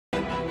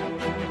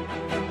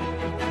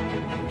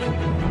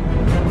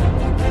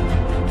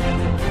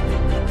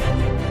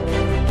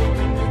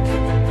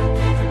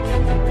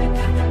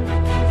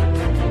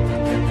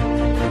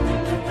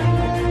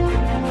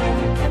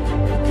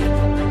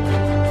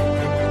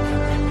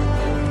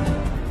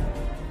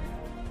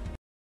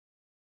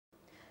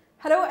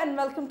Hello and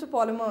welcome to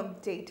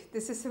Polymerupdate.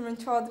 This is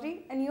Simran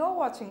Choudhary and you're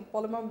watching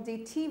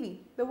Polymerupdate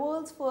TV, the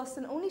world's first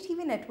and only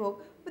TV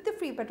network with the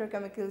free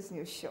petrochemicals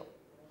news show.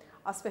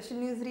 Our special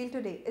news reel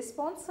today is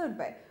sponsored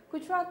by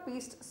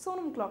Gujarat-based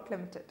Tumble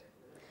Limited.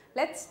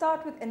 Let's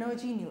start with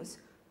energy news.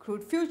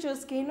 Crude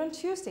futures gained on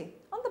Tuesday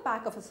on the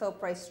back of a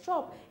surprise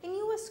drop in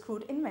US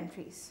crude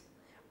inventories.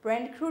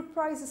 Brent crude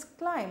prices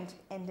climbed,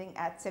 ending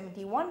at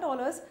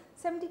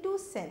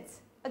 $71.72,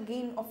 a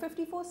gain of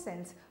 54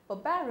 cents per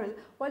barrel,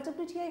 while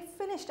WTI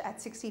finished at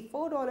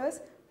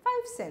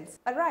 $64.05,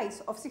 a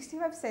rise of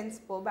 65 cents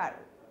per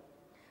barrel.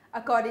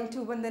 According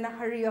to Vandana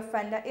Hari of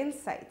Fanda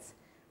Insights,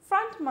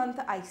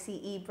 front-month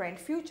ICE Brent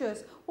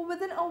futures were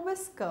within a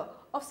whisker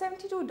of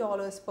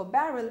 $72 per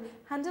barrel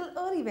handled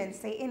early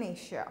Wednesday in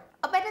Asia.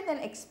 A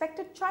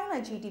better-than-expected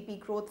China GDP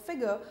growth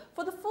figure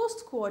for the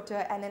first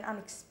quarter and an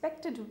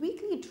unexpected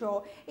weekly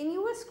draw in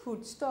US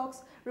crude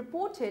stocks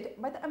reported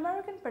by the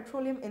American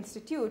Petroleum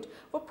Institute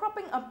were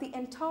propping up the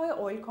entire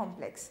oil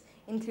complex,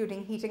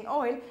 including heating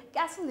oil,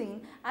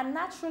 gasoline and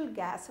natural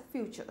gas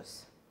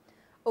futures.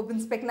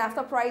 Open spec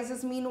naphtha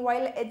prices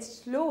meanwhile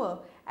edged lower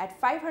at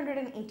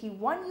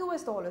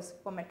 $581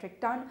 per metric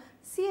ton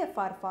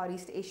CFR Far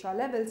East Asia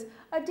levels,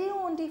 a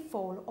day-on-day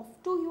fall of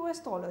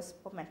 $2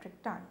 per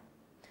metric ton.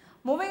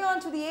 Moving on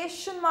to the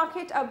Asian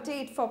market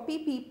update for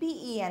PP,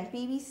 PE and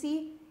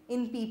PVC.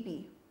 In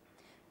PP,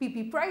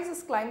 PP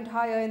prices climbed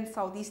higher in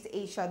Southeast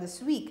Asia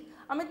this week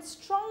amid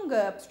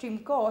stronger upstream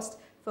cost,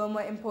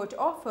 firmer import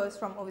offers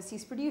from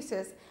overseas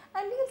producers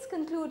and deals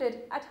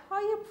concluded at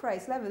higher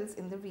price levels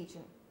in the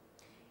region.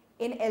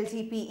 In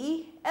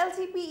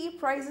LTPE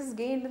prices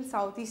gained in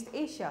Southeast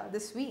Asia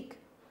this week.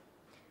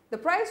 The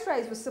price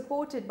rise was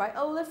supported by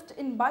a lift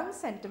in buying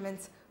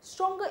sentiments,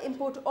 stronger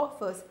import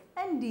offers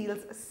and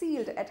deals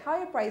sealed at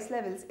higher price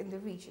levels in the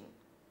region.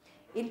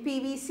 In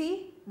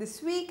PVC,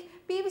 this week,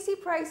 PVC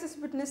prices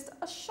witnessed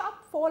a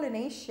sharp fall in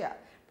Asia.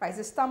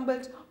 Prices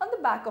tumbled on the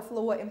back of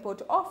lower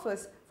import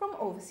offers from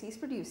overseas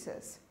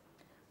producers.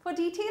 For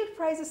detailed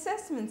price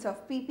assessments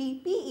of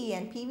PP, PE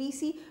and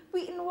PVC,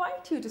 we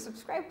invite you to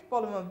subscribe to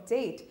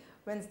Polymerupdate.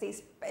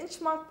 Wednesday's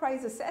benchmark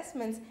price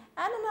assessments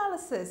and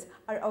analysis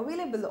are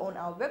available on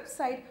our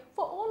website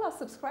for all our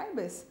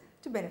subscribers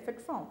to benefit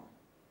from.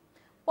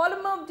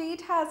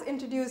 Polymerupdate has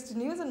introduced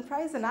news and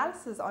price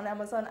analysis on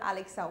Amazon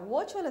Alexa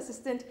virtual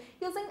assistant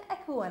using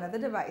Echo and other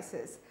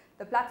devices.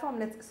 The platform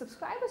lets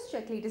subscribers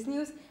check latest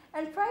news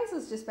and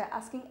prices just by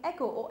asking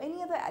Echo or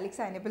any other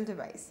Alexa-enabled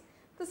device.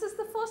 This is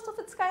the first of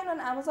its kind on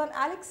Amazon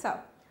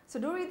Alexa, so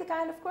do read the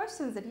kind of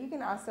questions that you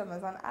can ask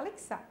Amazon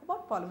Alexa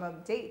about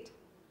Polymerupdate.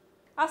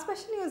 Our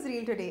special news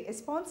reel today is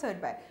sponsored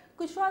by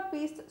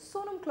Gujarat-based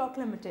Tumble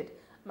Limited,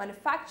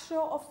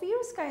 manufacturer of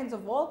various kinds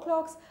of wall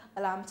clocks,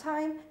 alarm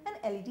time and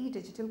LED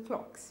digital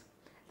clocks.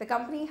 The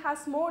company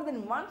has more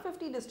than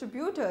 150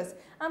 distributors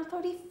and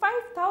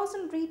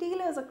 35,000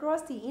 retailers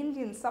across the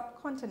Indian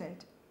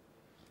subcontinent.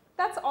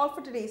 That's all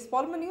for today's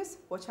Polymer News.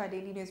 Watch our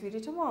daily news video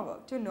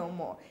tomorrow to know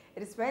more.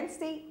 It is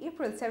Wednesday,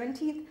 April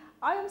 17th.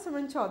 I am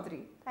Simran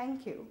Choudhary.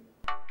 Thank you.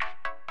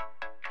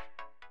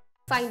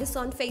 Find us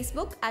on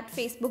Facebook at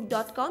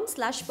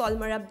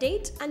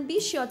facebook.com/polymerupdate and be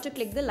sure to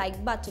click the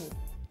like button.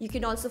 You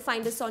can also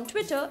find us on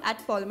Twitter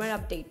at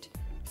Polymerupdate.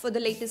 For the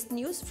latest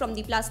news from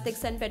the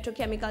plastics and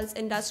petrochemicals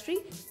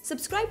industry,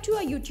 subscribe to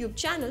our YouTube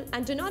channel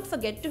and do not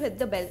forget to hit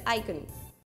the bell icon.